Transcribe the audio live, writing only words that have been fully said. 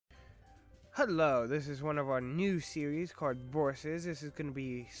Hello, this is one of our new series called Versus. This is going to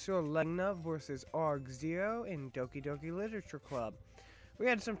be SirLegna versus Argzero in Doki Doki Literature Club. We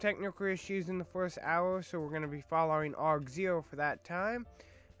had some technical issues in the first hour, so we're going to be following Argzero for that time,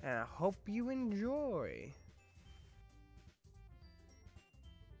 and I hope you enjoy.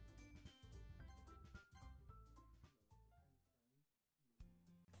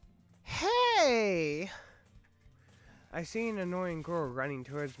 Hey! I see an annoying girl running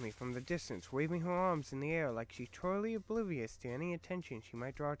towards me from the distance, waving her arms in the air like she's totally oblivious to any attention she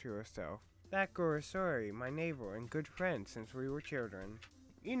might draw to herself. That girl is Sori, my neighbor and good friend since we were children.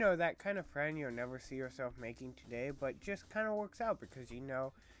 You know, that kind of friend you'll never see yourself making today, but just kind of works out because you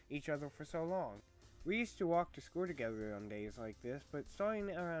know each other for so long. We used to walk to school together on days like this, but starting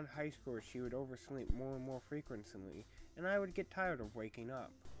around high school she would oversleep more and more frequently, and I would get tired of waking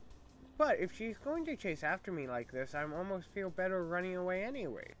up. But if she's going to chase after me like this, I almost feel better running away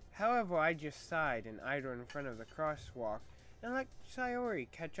anyway. However, I just sighed and eyed her in front of the crosswalk and let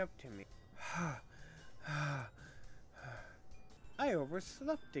Sayori catch up to me. I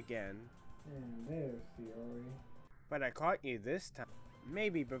overslept again. And there's Sayori. But I caught you this time.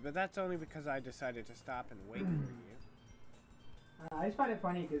 Maybe, but that's only because I decided to stop and wait for you. I just find it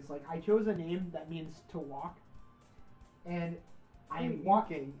funny because, like, I chose a name that means to walk, and I am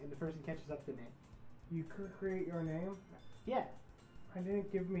walking, and the person catches up to me. You could create your name? Yeah. I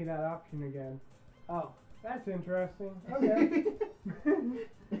didn't give me that option again. Oh. That's interesting. Okay.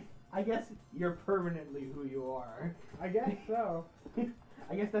 I guess you're permanently who you are. I guess so.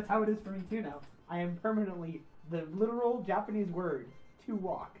 I guess that's how it is for me too now. I am permanently the literal Japanese word, to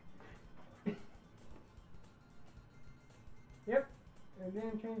walk. Yep. I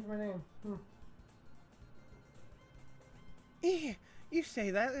didn't change my name. You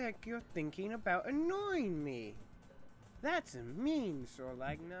say that like you're thinking about annoying me. That's mean,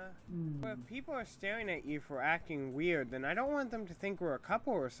 SirLegna. But if people are staring at you for acting weird, then I don't want them to think we're a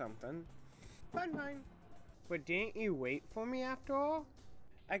couple or something. Fine. But didn't you wait for me after all?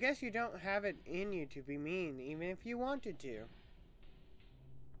 I guess you don't have it in you to be mean, even if you wanted to.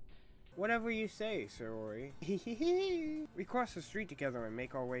 Whatever you say, Sayori. We cross the street together and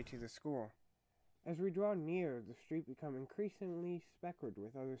make our way to the school. As we draw near, the street becomes increasingly speckled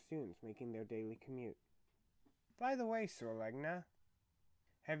with other students making their daily commute. By the way, SirLegna,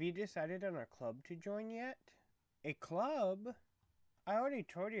 have you decided on a club to join yet? A club? I already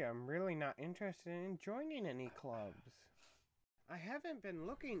told you I'm really not interested in joining any clubs. I haven't been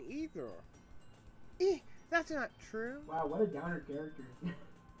looking either. That's not true. Wow, what a downer character.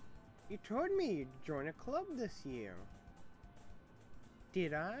 You told me you'd join a club this year.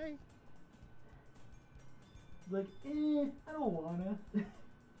 Did I? Like, I don't wanna.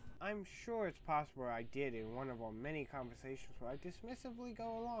 I'm sure it's possible I did in one of our many conversations where I dismissively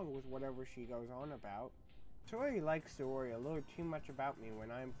go along with whatever she goes on about. Sori likes to worry a little too much about me when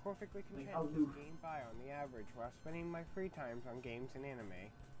I am perfectly content to getting by on the average while spending my free times on games and anime.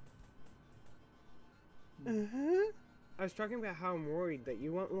 I was talking about how I'm worried that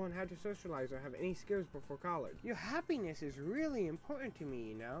you won't learn how to socialize or have any skills before college. Your happiness is really important to me,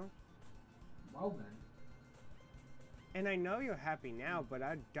 you know? Well then. And I know you're happy now, but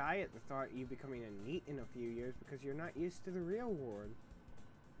I'd die at the thought of you becoming a NEET in a few years because you're not used to the real world.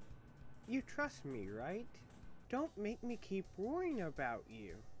 You trust me, right? Don't make me keep worrying about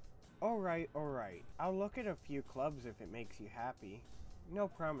you. Alright. I'll look at a few clubs if it makes you happy. No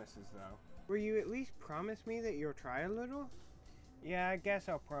promises, though. Will you at least promise me that you'll try a little? Yeah, I guess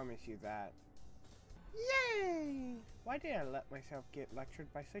I'll promise you that. Yay! Why did I let myself get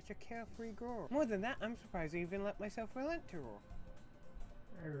lectured by such a carefree girl? More than that, I'm surprised I even let myself relent to her.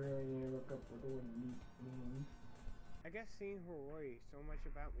 I really need to look up what the word neat means. I guess seeing her worry so much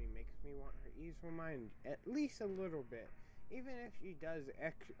about me makes me want her ease her mind at least a little bit, even if she does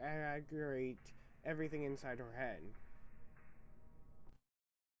exaggerate everything inside her head.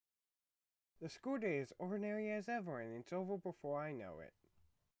 The school day is ordinary as ever, and it's over before I know it.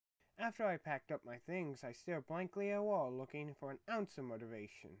 After I packed up my things, I stare blankly at a wall looking for an ounce of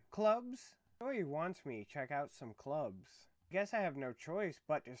motivation. Clubs? Sori wants me to check out some clubs. Guess I have no choice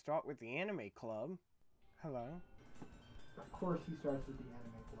but to start with the anime club. Hello? Of course he starts with the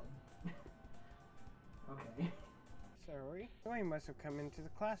anime club. Okay. Sori must have come into the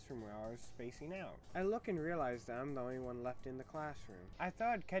classroom while I was spacing out. I look and realize that I'm the only one left in the classroom. I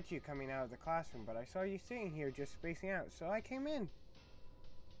thought I'd catch you coming out of the classroom, but I saw you sitting here just spacing out, so I came in.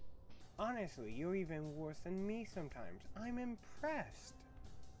 Honestly, you're even worse than me sometimes. I'm impressed.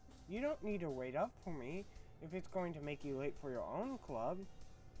 You don't need to wait up for me if it's going to make you late for your own club.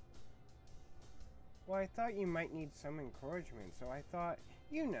 Well, I thought you might need some encouragement, so I thought,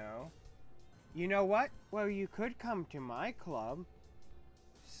 you know, You know what? Well, you could come to my club.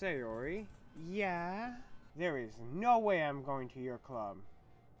 Sayori. Yeah? There is no way I'm going to your club.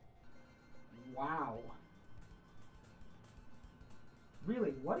 Wow.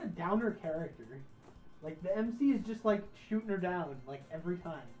 Really, what a downer character. Like, the MC is just, like, shooting her down, like, every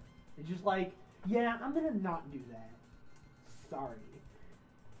time. It's just like, yeah, I'm gonna not do that. Sorry.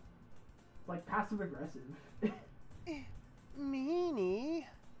 Like, passive-aggressive. Meanie.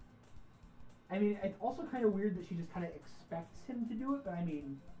 I mean, it's also kind of weird that she just kind of expects him to do it, but I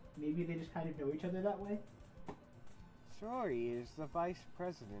mean, maybe they just kind of know each other that way. Sayori is the vice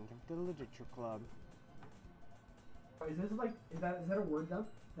president of the literature club. Oh, is this like, is that a word dump?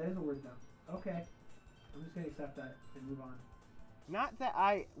 That is a word dump. Okay. I'm just gonna accept that and move on. Not that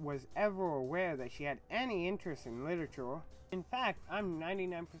I was ever aware that she had any interest in literature. In fact, I'm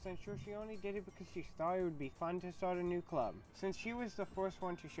 99% sure she only did it because she thought it would be fun to start a new club. Since she was the first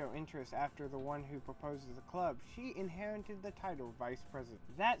one to show interest after the one who proposed the club, she inherited the title Vice President.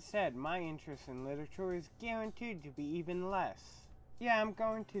 That said, my interest in literature is guaranteed to be even less. Yeah, I'm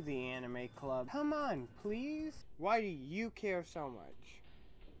going to the anime club. Come on, please? Why do you care so much?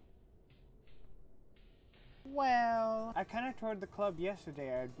 Well, I kind of toured the club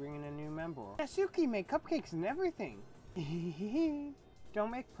yesterday. I'd bring in a new member. Natsuki made cupcakes and everything.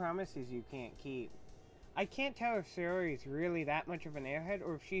 Don't make promises you can't keep. I can't tell if Sayori is really that much of an airhead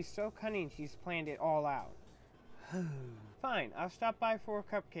or if she's so cunning she's planned it all out. Fine, I'll stop by for a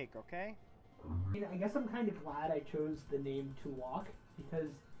cupcake, okay? I mean, I guess I'm kind of glad I chose the name To Walk because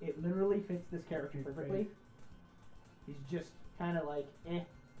it literally fits this character perfectly. He's just kind of like,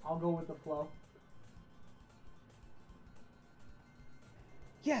 I'll go with the flow.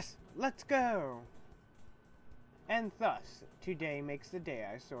 Yes, let's go! And thus, today makes the day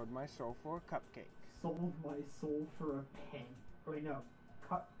I sold my soul for a cupcake. Sold my soul for a pan. Oh, wait, no.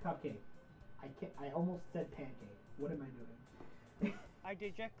 Cupcake. I almost said pancake. What am I doing? I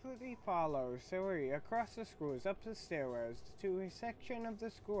dejectedly follow Sayori across the schools up the stairwells to a section of the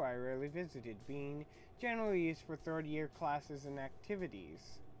school I rarely visited, being generally used for third-year classes and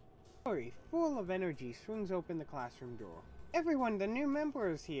activities. Sayori, full of energy, swings open the classroom door. Everyone, the new member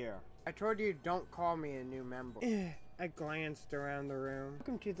is here. I told you don't call me a new member. I glanced around the room.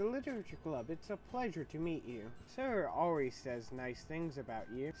 Welcome to the literature club. It's a pleasure to meet you. Sir always says nice things about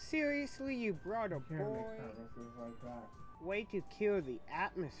you. Seriously, you brought a boy? Like that. Way to kill the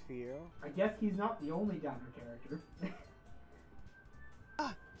atmosphere. I guess he's not the only downer character.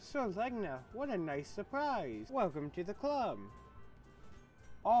 Ah, SirLegna, what a nice surprise. Welcome to the club.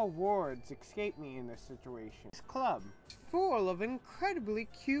 All words escape me in this situation. This club is full of incredibly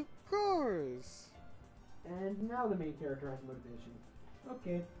cute girls. And now the main character has motivation.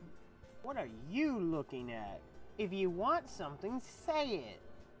 Okay. What are you looking at? If you want something, say it.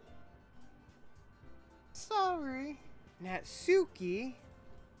 Sorry. Natsuki?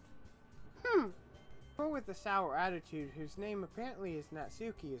 Girl with the sour attitude, whose name apparently is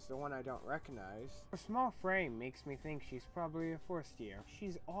Natsuki, is the one I don't recognize. Her small frame makes me think she's probably a first year.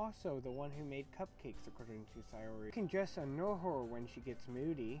 She's also the one who made cupcakes, according to Sayori. You can just annoy her when she gets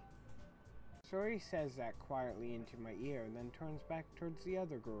moody. Sayori says that quietly into my ear and then turns back towards the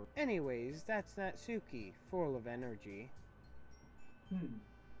other girl. Anyways, that's Natsuki, full of energy.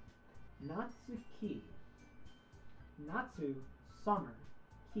 Natsuki. Natsu, summer.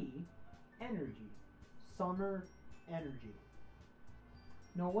 Ki, energy. Summer energy.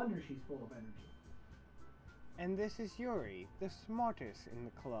 No wonder she's full of energy. And this is Yuri, the smartest in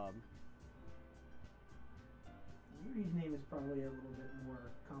the club. Yuri's name is probably a little bit more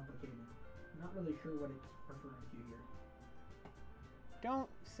complicated. I'm not really sure what it's referring to here. Don't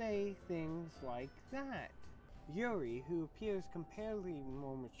say things like that. Yuri, who appears comparatively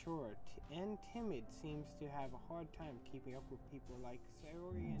more mature and timid, seems to have a hard time keeping up with people like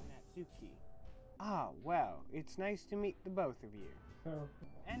Sayori and Natsuki. Ah, well, it's nice to meet the both of you. So,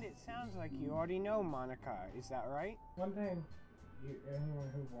 And it sounds like you already know Monica, is that right? one thing, anyone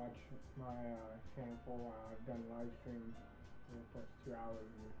who watched my channel for a while, I've done live streams for the first 2 hours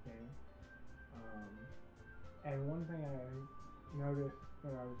of this game. And one thing I noticed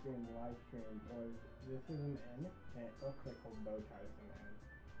when I was doing the live stream was this is an N, and it looks like a bow tie is an N.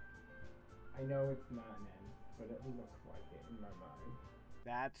 I know it's not an N, but it looks like it in my mind.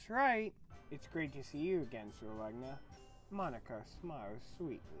 That's right. It's great to see you again, SirLegna. Monica smiles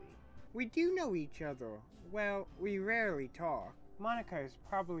sweetly. We do know each other. Well, we rarely talk. Monica is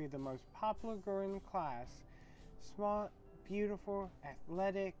probably the most popular girl in the class. Smart, beautiful,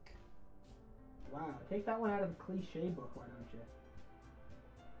 athletic. Wow, take that one out of the cliche book, why don't you?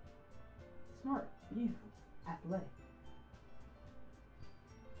 Smart, beautiful, athletic.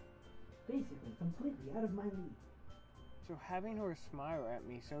 Basically, completely out of my league. So having her smile at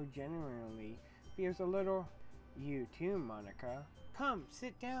me so genuinely feels a little... You too, Monica. Come,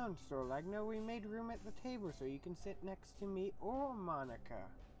 sit down, SirLegna. We made room at the table so you can sit next to me or Monica.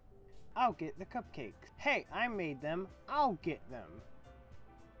 I'll get the cupcakes. Hey, I made them. I'll get them.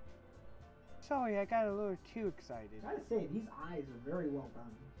 Sorry, I got a little too excited. I gotta say, these eyes are very well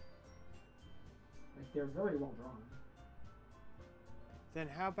done. Like, they're very well drawn. Then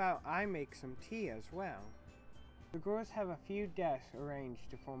how about I make some tea as well? The girls have a few desks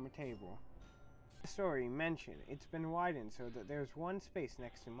arranged to form a table. The story mentioned it's been widened so that there's one space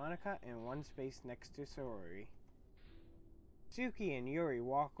next to Monica and one space next to Sori. Suki and Yuri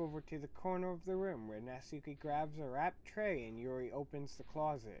walk over to the corner of the room where Natsuki grabs a wrapped tray and Yuri opens the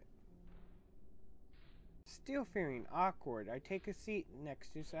closet. Still feeling awkward, I take a seat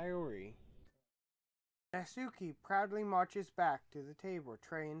next to Sayori. Natsuki proudly marches back to the table,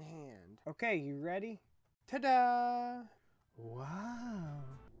 tray in hand. Okay, you ready? Ta-da! Wow!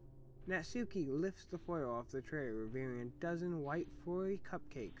 Natsuki lifts the foil off the tray, revealing a dozen white furry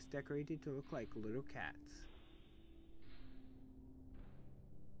cupcakes decorated to look like little cats.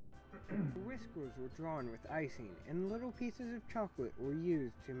 The whiskers were drawn with icing, and little pieces of chocolate were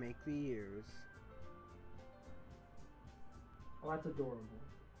used to make the ears. Oh, that's adorable.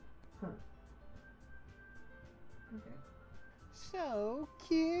 Huh. Okay. So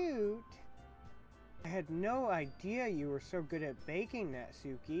cute! I had no idea you were so good at baking,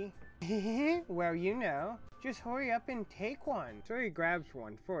 Natsuki. Well, you know. Just hurry up and take one. Sori grabs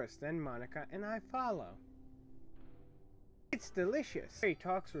one first, then Monica, and I follow. It's delicious. Sori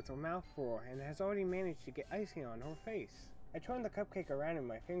talks with her mouth full and has already managed to get icing on her face. I turn the cupcake around in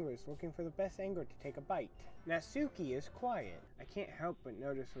my fingers, looking for the best angle to take a bite. Natsuki is quiet. I can't help but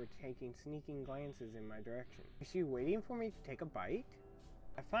notice her taking sneaking glances in my direction. Is she waiting for me to take a bite?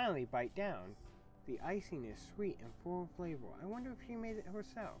 I finally bite down. The icing is sweet and full of flavor. I wonder if she made it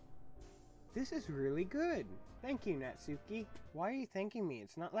herself. This is really good. Thank you, Natsuki. Why are you thanking me?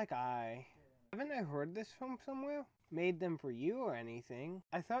 It's not like Haven't I heard this from somewhere? Made them for you or anything?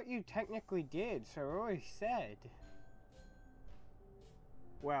 I thought you technically did, so I always said.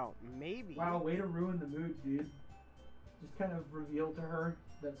 Well, maybe. Wow, way to ruin the mood, dude. Just kind of reveal to her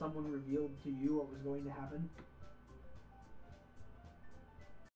that someone revealed to you what was going to happen.